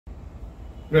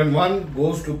When one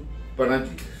goes to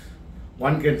Panaji,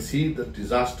 one can see the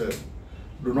disaster,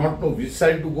 do not know which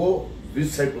side to go, which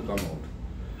side to come out.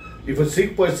 If a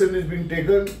sick person is being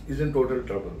taken, is in total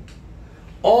trouble.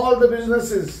 All the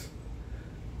businesses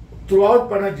throughout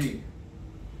Panaji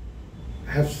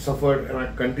have suffered and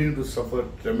are continue to suffer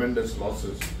tremendous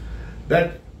losses.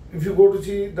 That if you go to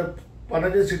see the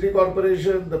Panaji City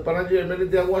Corporation, the Panaji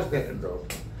MLA, they have washed their hands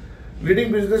out.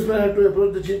 Leading businessmen have to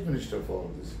approach the Chief Minister for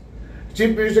all this.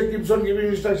 Chief Minister keeps on giving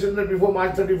instructions that before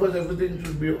March 31st everything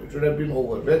should have been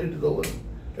over. Where it is over?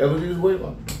 Everything is going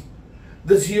on.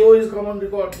 The CEO is come on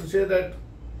record to say that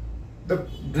the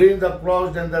drains are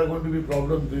clogged and there are going to be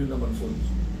problems during the monsoons.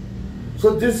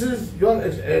 So this is, you are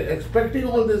expecting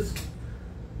all this.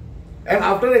 And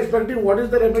after expecting, what is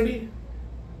the remedy?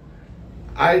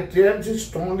 TMC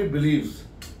strongly believes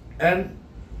and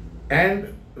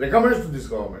recommends to this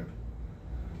government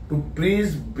to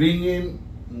please bring in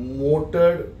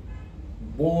motored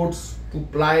boats to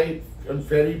ply and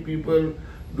ferry people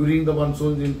during the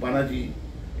monsoons in Panaji.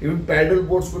 Even paddle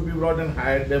boats could be brought and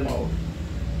hired them out.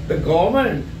 The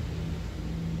government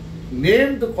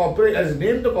named the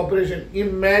corporation.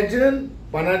 Imagine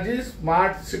Panaji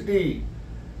smart city.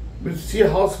 We see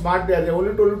how smart they are. They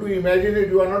only told you to imagine it.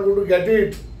 You are not going to get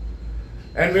it.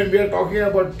 And when we are talking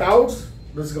about touts,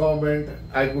 this government,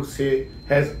 I could say,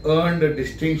 has earned a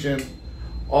distinction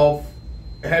of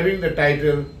having the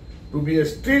title to be a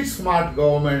street smart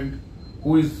government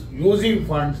who is using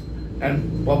funds,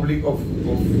 and public of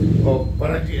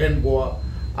Panaji and Goa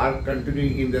are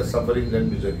continuing in their sufferings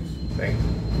and miseries. Thank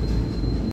you.